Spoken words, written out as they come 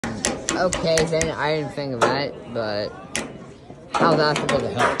Okay, then I didn't think of that, but how's that supposed to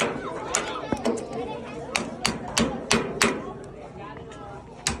help?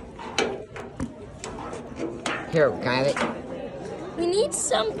 Here, can I have it? We need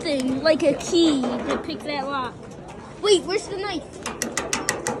something, like a key to pick that lock. Wait, where's the knife?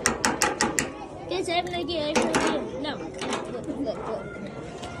 Guys, I have an idea, No. Look.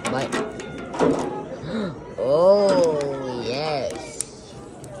 What? Oh, yes.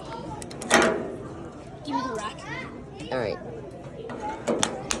 Give me the rock. Alright.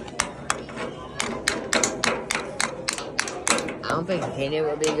 I don't think hitting it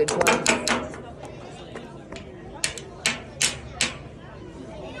would be a good choice.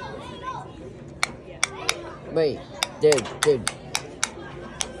 Wait, dude.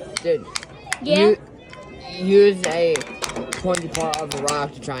 Yeah? Use a pointy part of the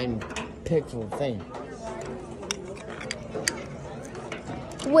rock to try and pick the thing.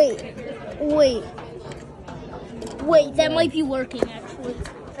 Wait, that might be working actually.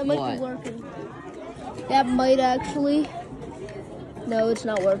 That might be working. That might actually. No, it's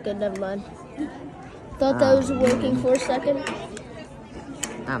not working, never mind. Thought that was working for a second.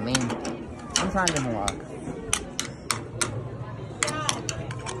 I mean, I'm trying to rock.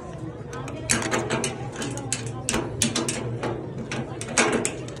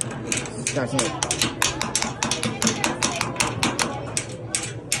 Starts it.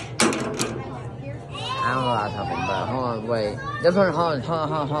 I don't know what I was talking about. Hold on, wait. This one,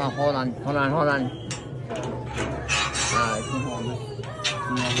 hold on.